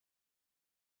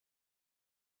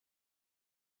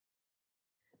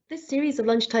This series of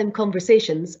lunchtime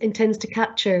conversations intends to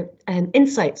capture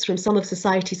insights from some of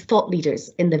society's thought leaders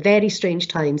in the very strange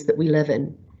times that we live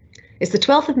in. It's the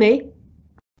 12th of May,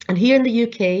 and here in the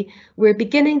UK, we're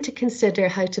beginning to consider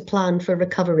how to plan for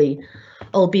recovery,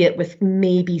 albeit with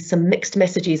maybe some mixed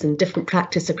messages and different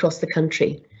practice across the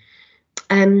country.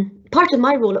 Part of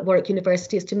my role at Warwick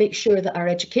University is to make sure that our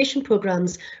education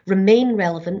programmes remain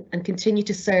relevant and continue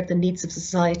to serve the needs of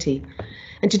society.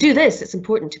 And to do this, it's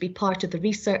important to be part of the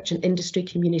research and industry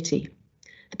community.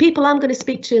 The people I'm going to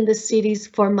speak to in this series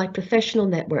form my professional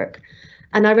network,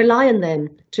 and I rely on them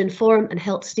to inform and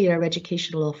help steer our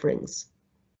educational offerings.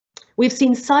 We've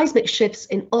seen seismic shifts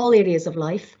in all areas of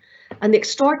life, and the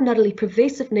extraordinarily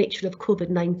pervasive nature of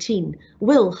COVID-19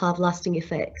 will have lasting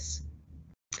effects.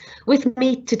 With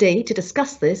me today to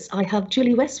discuss this, I have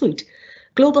Julie Westwood,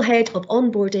 Global Head of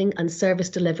Onboarding and Service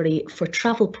Delivery for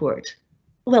Travelport.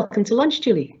 Welcome to lunch,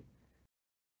 Julie.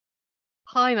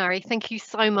 Hi, Mary. Thank you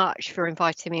so much for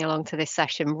inviting me along to this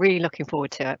session. Really looking forward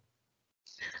to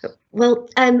it. Well,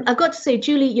 I've got to say,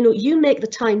 Julie, you make the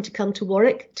time to come to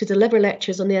Warwick to deliver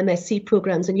lectures on the MSc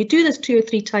programmes, and you do this 2 or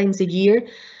 3 times a year,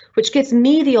 which gives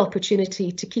me the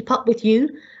opportunity to keep up with you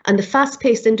and the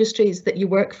fast-paced industries that you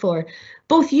work for.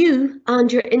 Both you and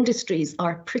your industries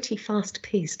are pretty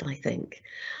fast-paced, I think.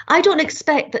 I don't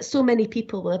expect that so many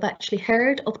people will have actually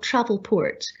heard of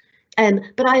Travelport,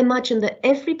 but I imagine that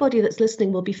everybody that's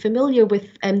listening will be familiar with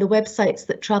the websites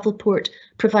that Travelport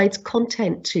provides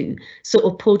content to. So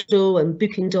Opodo and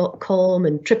Booking.com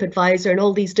and TripAdvisor and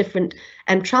all these different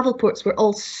Travelports we're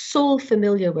all so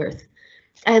familiar with.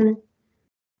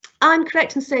 I'm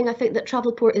correct in saying I think that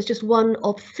Travelport is just one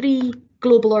of 3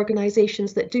 global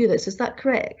organisations that do this. Is that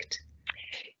correct?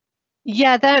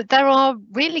 Yeah, there are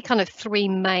really kind of 3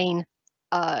 main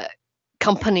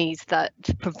companies that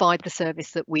provide the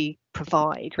service that we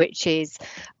provide, which is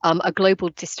a global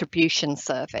distribution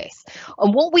service.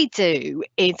 And what we do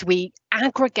is we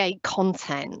aggregate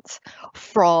content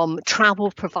from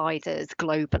travel providers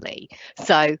globally.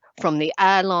 So from the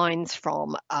airlines,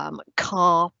 from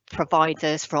car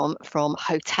providers, from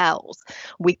hotels,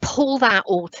 we pull that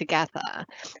all together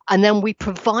and then we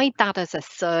provide that as a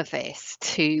service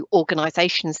to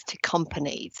organizations, to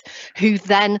companies who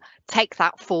then take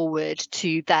that forward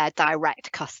to their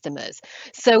direct customers.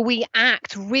 So we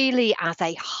act really as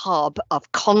a hub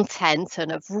of content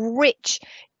and of rich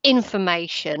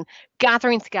information,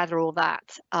 gathering together all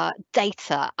that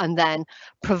data and then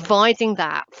providing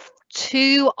that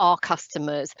to our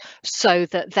customers so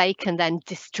that they can then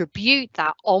distribute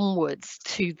that onwards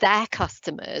to their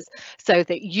customers, so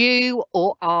that you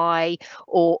or I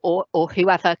or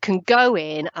whoever can go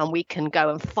in and we can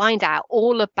go and find out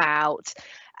all about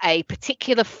a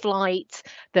particular flight,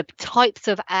 the types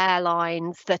of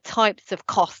airlines, the types of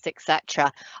costs,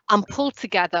 etc., and pull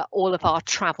together all of our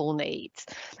travel needs.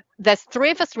 There's 3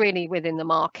 of us really within the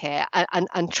market,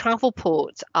 and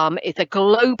Travelport is a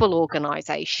global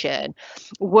organisation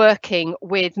working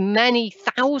with many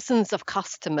thousands of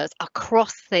customers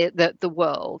across the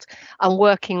world, and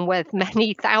working with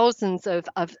many thousands of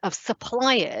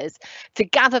suppliers to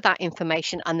gather that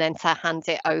information and then to hand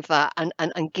it over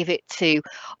and give it to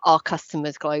our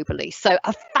customers globally. So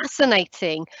a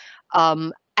fascinating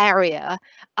area,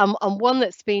 and one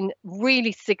that's been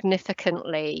really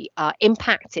significantly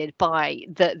impacted by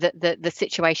the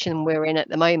situation we're in at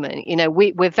the moment.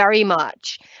 We're very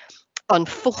much,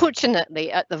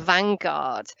 unfortunately, at the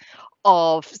vanguard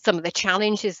of some of the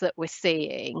challenges that we're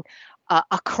seeing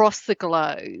across the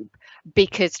globe,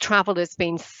 because travel has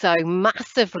been so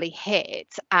massively hit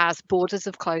as borders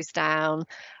have closed down,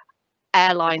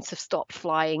 airlines have stopped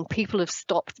flying, people have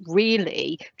stopped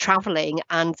really travelling,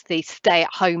 and the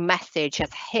stay-at-home message has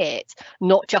hit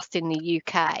not just in the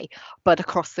UK but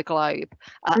across the globe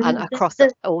and across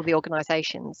all the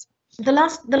organisations. The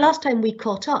last time we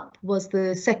caught up was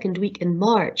the 2nd week in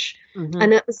March,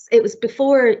 and it was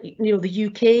before the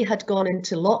UK had gone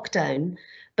into lockdown.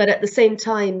 But at the same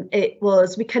time,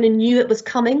 we kind of knew it was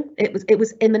coming. It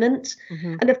was imminent.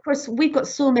 And of course, we've got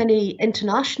so many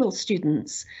international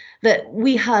students that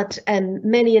we had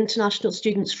many international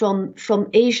students from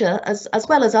Asia as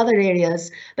well as other areas,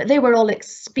 but they were all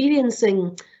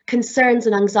experiencing concerns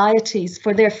and anxieties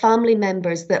for their family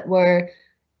members that were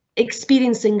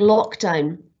experiencing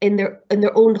lockdown in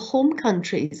their own home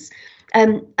countries.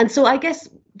 And so I guess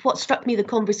what struck me, the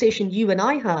conversation you and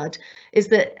I had, is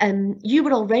that you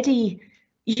were already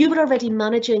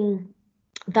managing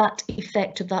that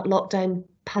effect of that lockdown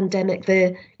pandemic.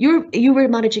 You were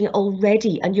managing it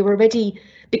already, and you were already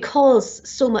because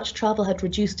so much travel had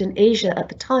reduced in Asia at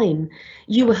the time,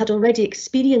 you had already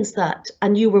experienced that,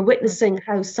 and you were witnessing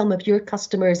how some of your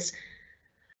customers,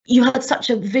 you had such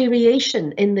a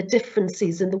variation in the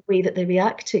differences in the way that they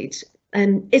reacted.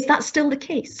 Is that still the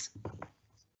case?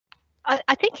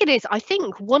 I think it is. I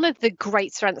think one of the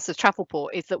great strengths of Travelport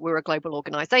is that we're a global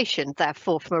organisation.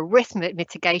 Therefore, from a risk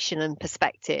mitigation and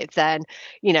perspective, then,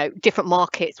 you know, different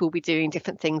markets will be doing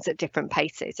different things at different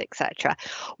paces, etc.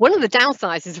 One of the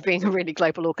downsides of being a really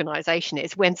global organisation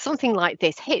is when something like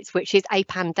this hits, which is a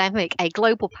pandemic, a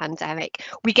global pandemic,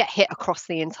 we get hit across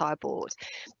the entire board.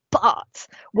 But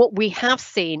what we have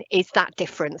seen is that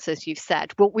difference, as you've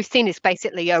said. What we've seen is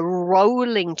basically a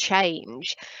rolling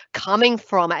change coming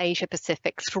from Asia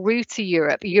Pacific through to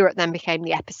Europe. Europe then became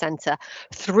the epicenter,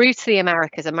 through to the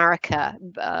Americas. America,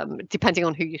 depending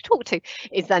on who you talk to,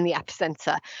 is then the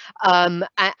epicenter. And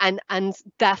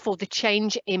therefore the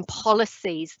change in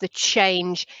policies, the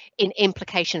change in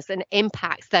implications and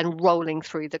impacts then rolling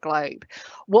through the globe.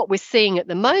 What we're seeing at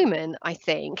the moment, I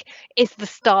think, is the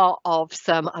start of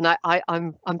some, and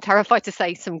I'm terrified to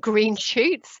say some green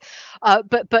shoots,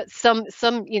 but some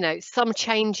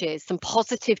changes, some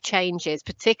positive changes,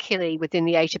 particularly within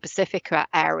the Asia Pacific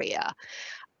area,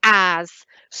 as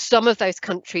some of those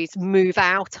countries move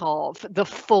out of the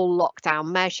full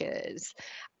lockdown measures.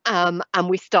 And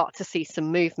we start to see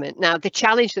some movement. Now, the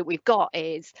challenge that we've got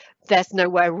is there's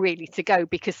nowhere really to go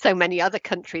because so many other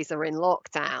countries are in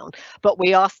lockdown, but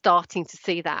we are starting to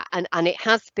see that. And it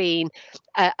has been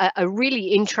a really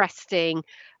interesting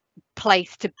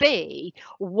place to be,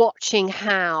 watching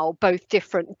how both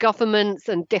different governments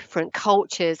and different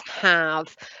cultures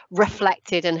have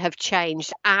reflected and have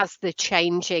changed as the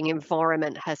changing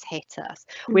environment has hit us.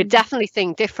 We're definitely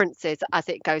seeing differences as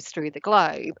it goes through the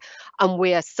globe, and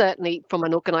we are certainly, from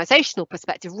an organisational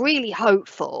perspective, really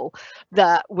hopeful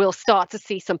that we'll start to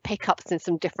see some pickups in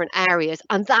some different areas,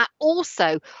 and that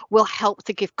also will help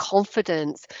to give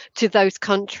confidence to those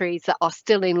countries that are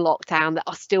still in lockdown, that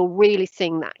are still really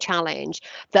seeing that challenge,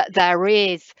 that there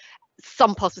is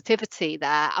some positivity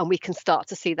there, and we can start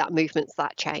to see that movement,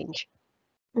 that change.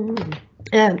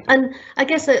 And I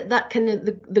guess that kind of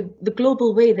the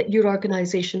global way that your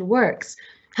organisation works,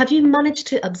 have you managed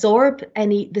to absorb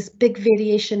this big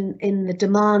variation in the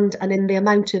demand and in the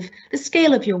amount of the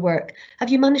scale of your work? Have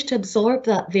you managed to absorb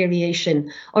that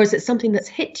variation, or is it something that's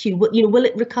hit you? Will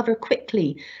it recover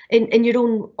quickly in your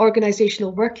own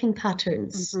organisational working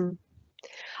patterns?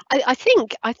 I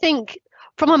think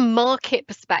from a market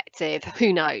perspective,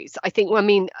 who knows? I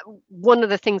mean, one of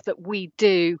the things that we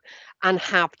do and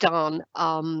have done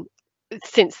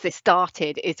since this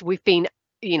started is we've been,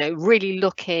 really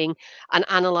looking and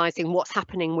analysing what's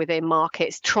happening within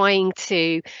markets, trying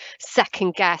to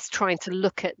second guess, trying to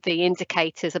look at the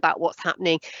indicators about what's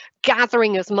happening,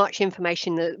 gathering as much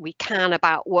information that we can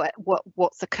about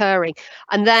what's occurring.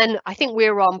 And then I think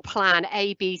we're on plan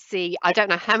A, B, C. I don't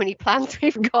know how many plans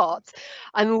we've got,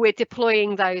 and we're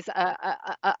deploying those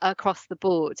across the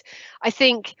board. I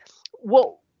think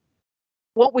what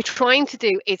we're trying to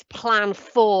do is plan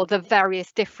for the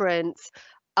various different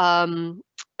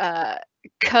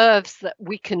curves that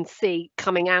we can see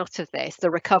coming out of this, the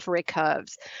recovery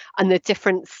curves, and the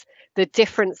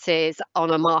differences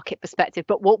on a market perspective.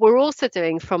 But what we're also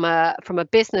doing from a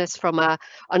business, from an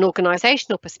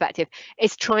organisational perspective,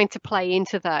 is trying to play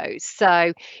into those.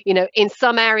 So, in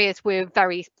some areas we're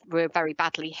very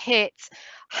badly hit.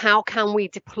 How can we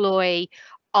deploy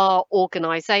our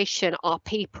organisation, our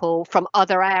people from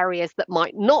other areas that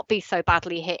might not be so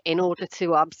badly hit in order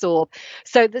to absorb?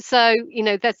 So there's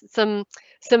some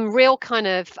real kind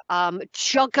of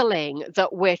juggling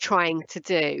that we're trying to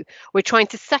do. We're trying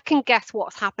to second guess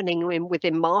what's happening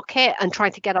within market and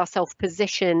trying to get ourselves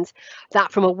positioned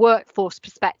that from a workforce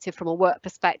perspective, from a work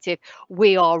perspective,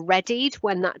 we are readied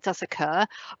when that does occur,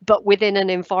 but within an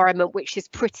environment which is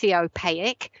pretty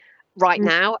opaque right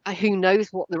now. Who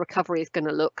knows what the recovery is going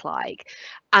to look like?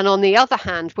 And on the other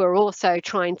hand, we're also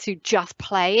trying to just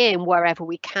play in wherever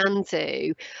we can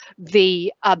do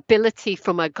the ability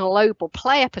from a global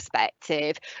player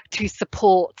perspective to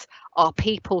support our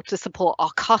people, to support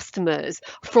our customers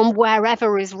from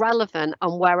wherever is relevant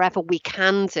and wherever we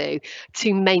can do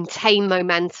to maintain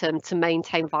momentum, to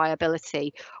maintain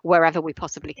viability wherever we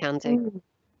possibly can do.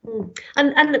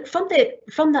 And from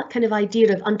that kind of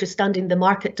idea of understanding the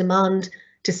market demand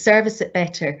to service it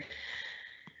better.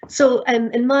 So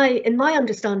in my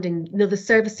understanding, the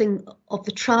servicing of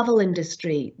the travel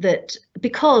industry, that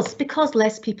because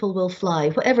less people will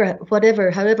fly,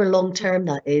 however long term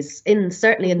that is,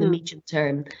 certainly in the medium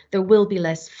term, there will be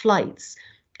less flights,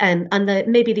 and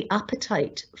maybe the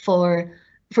appetite for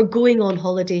for going on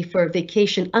holiday, for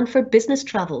vacation, and for business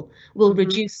travel will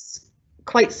reduce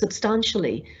quite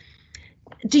substantially.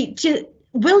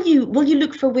 Will you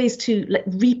look for ways to like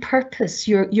repurpose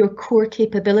your core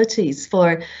capabilities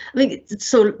for,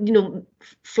 so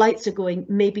flights are going,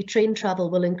 maybe train travel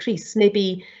will increase,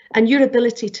 maybe, and your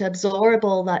ability to absorb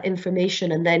all that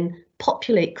information and then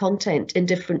populate content in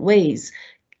different ways.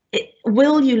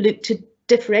 Will you look to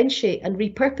differentiate and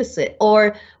repurpose it,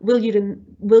 or will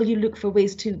you look for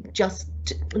ways to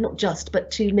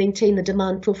but to maintain the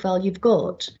demand profile you've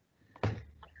got?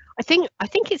 I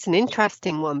think it's an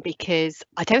interesting one, because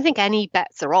I don't think any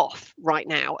bets are off right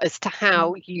now as to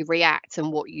how you react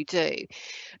and what you do.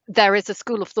 There is a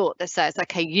school of thought that says,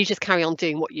 okay, you just carry on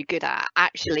doing what you're good at.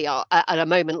 Actually, at a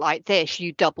moment like this,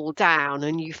 you double down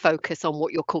and you focus on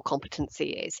what your core competency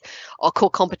is. Our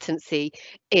core competency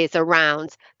is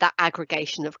around that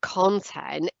aggregation of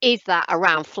content. Is that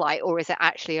around flight, or is it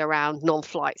actually around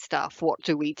non-flight stuff? What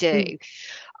do we do?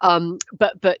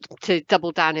 But to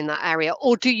double down in that area,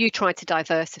 or do you try to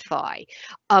diversify?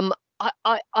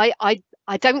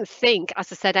 I don't think,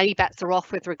 as I said, any bets are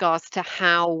off with regards to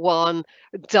how one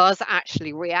does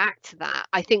actually react to that.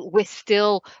 I think we're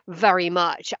still very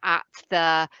much at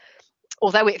the,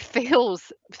 although it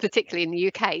feels, particularly in the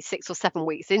UK, 6 or 7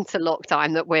 weeks into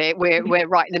lockdown, that we're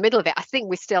right in the middle of it. I think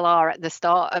we still are at the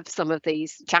start of some of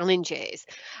these challenges.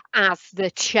 As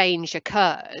the change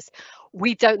occurs,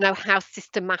 we don't know how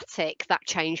systematic that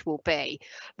change will be,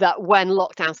 that when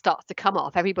lockdown starts to come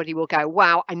off, everybody will go,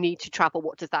 wow, I need to travel.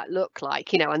 What does that look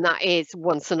like? And that is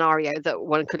one scenario that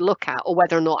one could look at, or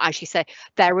whether or not, as you say,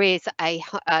 there is a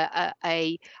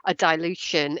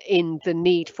dilution in the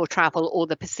need for travel, or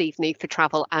the perceived need for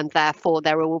travel, and therefore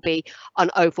there will be an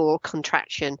overall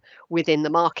contraction within the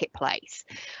marketplace.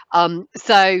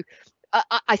 So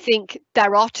I think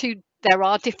there are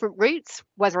different routes,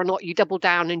 whether or not you double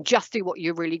down and just do what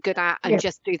you're really good at and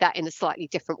just do that in a slightly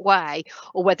different way,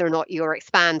 or whether or not you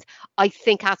expand. I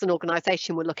think as an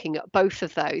organisation, we're looking at both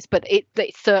of those, but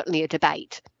it's certainly a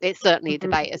debate. It's certainly a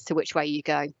debate as to which way you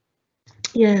go.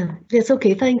 Yeah, yes,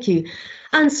 okay, thank you.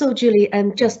 And so, Julie,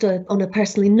 just on a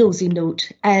personally nosy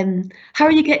note, how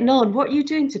are you getting on? What are you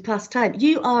doing to pass time?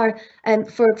 You are,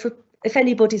 for if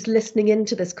anybody's listening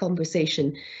into this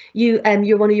conversation,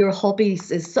 you're one of your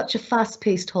hobbies is such a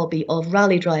fast-paced hobby of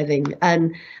rally driving,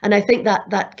 and I think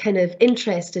that kind of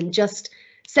interest in just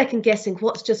second guessing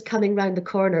what's just coming round the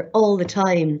corner all the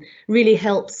time really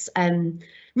helps,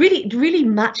 really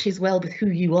matches well with who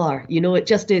you are. It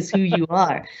just is who you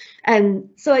are. And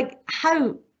so, like,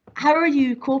 how are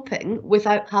you coping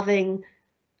without having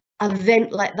an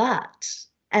event like that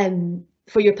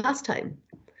for your pastime?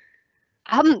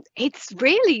 It's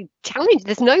really challenging.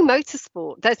 There's no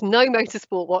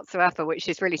motorsport whatsoever, which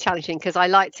is really challenging, because I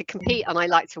like to compete and I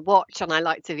like to watch and I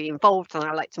like to be involved and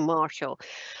I like to marshal.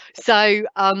 So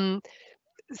I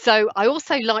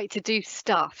also like to do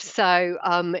stuff. So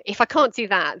if I can't do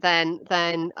that, then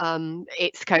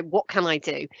it's kind of, what can I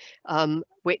do?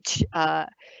 Which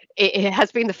it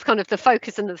has been the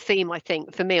focus and the theme, I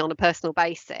think, for me on a personal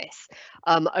basis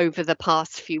over the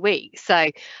past few weeks. So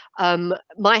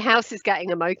my house is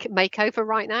getting a makeover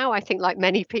right now, I think, like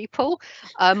many people.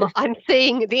 I'm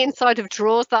seeing the inside of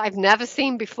drawers that I've never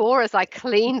seen before as I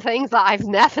clean things that I've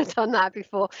never done that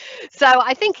before. So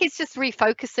I think it's just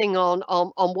refocusing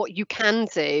on what you can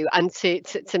do and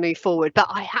to move forward. But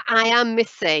I am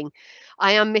missing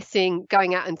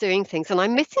going out and doing things, and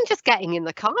I'm missing just getting in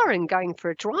the car and going for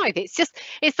a drive. It's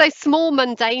those small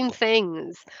mundane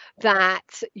things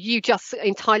that you just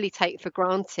entirely take for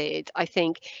granted. I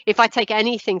think if I take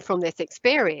anything from this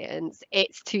experience,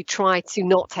 it's to try to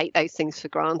not take those things for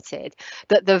granted,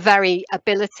 that the very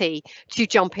ability to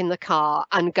jump in the car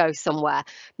and go somewhere,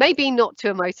 maybe not to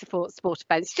a motorsport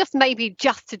event, just maybe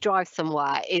just to drive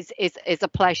somewhere, is a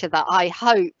pleasure that I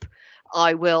hope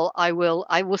I will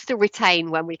still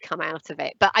retain when we come out of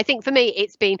it. But I think for me,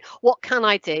 it's been, what can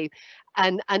I do,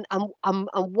 and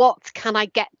what can I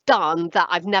get done that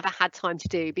I've never had time to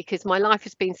do, because my life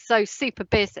has been so super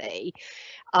busy.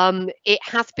 It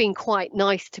has been quite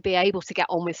nice to be able to get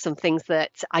on with some things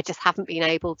that I just haven't been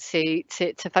able to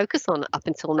focus on up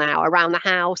until now, around the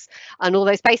house and all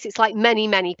those basics, like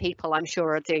many people, I'm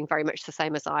sure, are doing very much the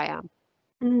same as I am.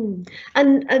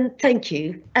 And thank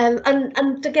you. And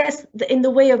I guess in the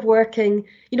way of working,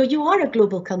 you are a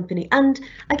global company, and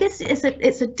I guess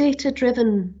it's a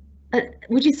data-driven.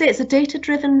 Would you say it's a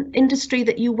data-driven industry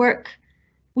that you work?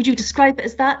 Would you describe it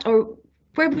as that, or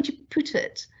where would you put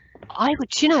it? I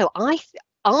would,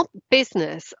 our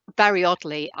business, very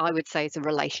oddly, I would say, is a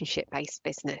relationship-based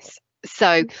business.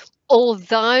 So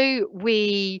although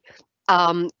we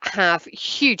have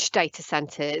huge data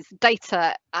centers,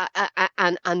 data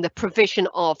and the provision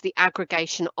of, the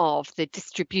aggregation of, the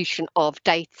distribution of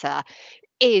data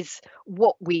is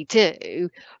what we do.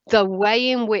 The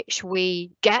way in which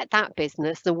we get that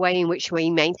business, the way in which we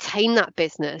maintain that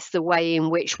business, the way in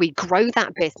which we grow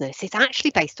that business is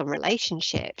actually based on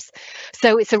relationships.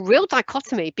 So it's a real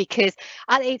dichotomy, because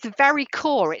at its very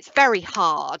core, it's very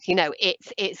hard. You know,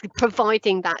 it's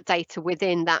providing that data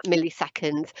within that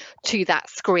millisecond to that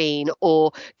screen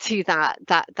or to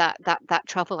that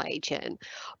travel agent.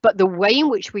 But the way in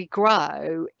which we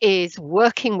grow is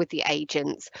working with the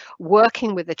agents,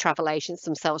 working with the travel agents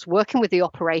themselves, working with the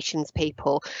operations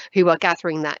people who are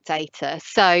gathering that data.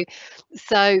 So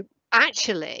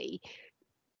actually,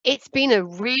 it's been a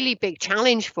really big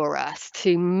challenge for us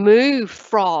to move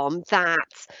from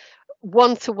that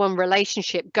one-to-one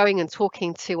relationship, going and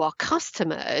talking to our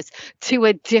customers, to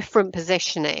a different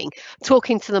positioning,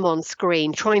 talking to them on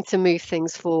screen, trying to move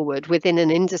things forward within an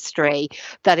industry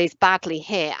that is badly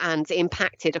hit and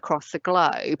impacted across the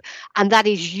globe, and that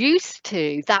is used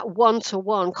to that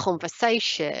one-to-one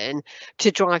conversation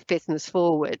to drive business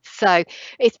forward. So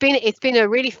it's been a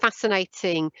really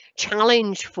fascinating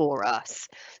challenge for us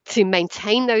to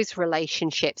maintain those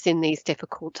relationships in these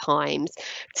difficult times,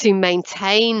 to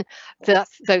maintain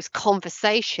those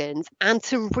conversations, and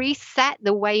to reset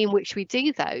the way in which we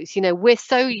do those. You know, we're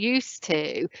so used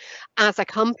to, as a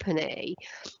company,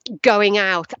 going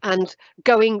out and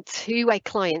going to a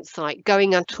client site,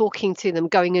 going and talking to them,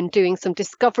 going and doing some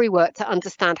discovery work to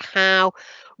understand how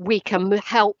we can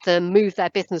help them move their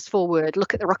business forward,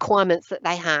 look at the requirements that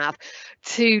they have,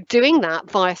 to doing that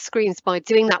via screens, by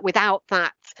doing that without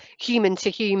that human to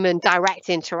human direct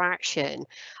interaction.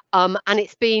 And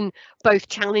it's been both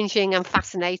challenging and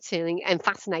fascinating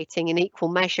in equal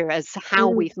measure as to how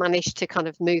we've managed to kind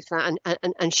of move that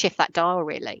and shift that dial,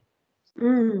 really.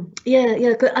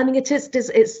 Yeah. I mean, it's.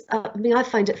 I mean, I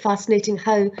find it fascinating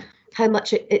how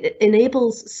much it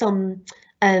enables some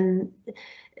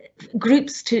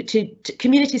groups to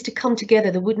communities to come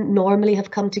together that wouldn't normally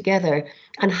have come together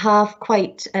and have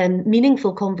quite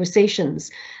meaningful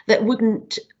conversations that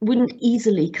wouldn't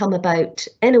easily come about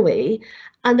anyway.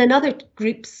 And then other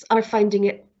groups are finding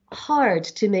it hard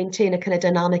to maintain a kind of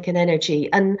dynamic and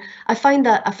energy. And I find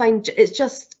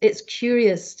it's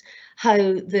curious how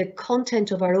the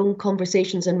content of our own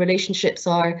conversations and relationships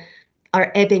are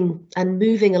ebbing and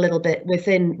moving a little bit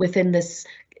within this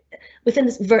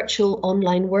virtual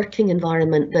online working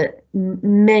environment that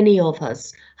many of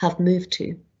us have moved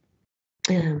to.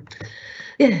 Yeah.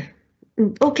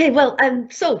 Okay, well,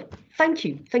 so thank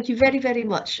you very, very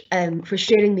much for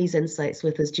sharing these insights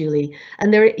with us, Julie.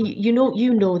 And you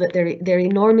know that they're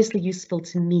enormously useful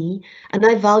to me, and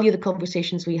I value the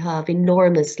conversations we have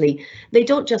enormously. They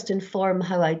don't just inform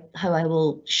how I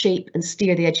will shape and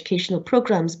steer the educational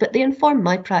programs, but they inform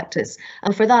my practice.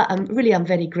 And for that, I'm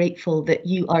very grateful that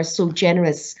you are so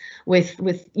generous with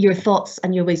your thoughts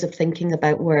and your ways of thinking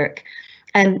about work.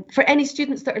 And for any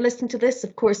students that are listening to this,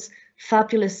 of course,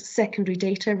 fabulous secondary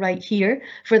data right here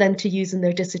for them to use in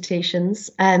their dissertations.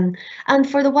 And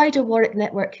for the wider Warwick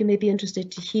network who may be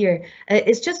interested to hear,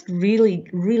 it's just really,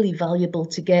 really valuable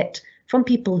to get from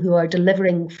people who are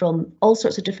delivering from all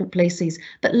sorts of different places,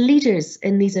 but leaders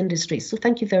in these industries. So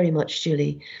thank you very much,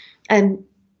 Julie.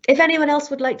 If anyone else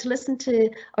would like to listen to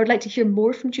or like to hear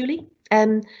more from Julie,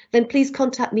 then please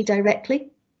contact me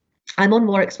directly. I'm on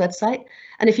Warwick's website,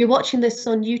 and if you're watching this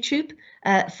on YouTube,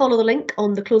 follow the link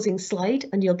on the closing slide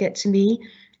and you'll get to me.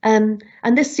 And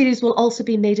this series will also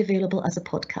be made available as a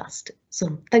podcast.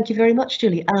 So thank you very much,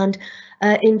 Julie, and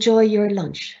enjoy your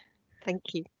lunch. Thank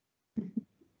you.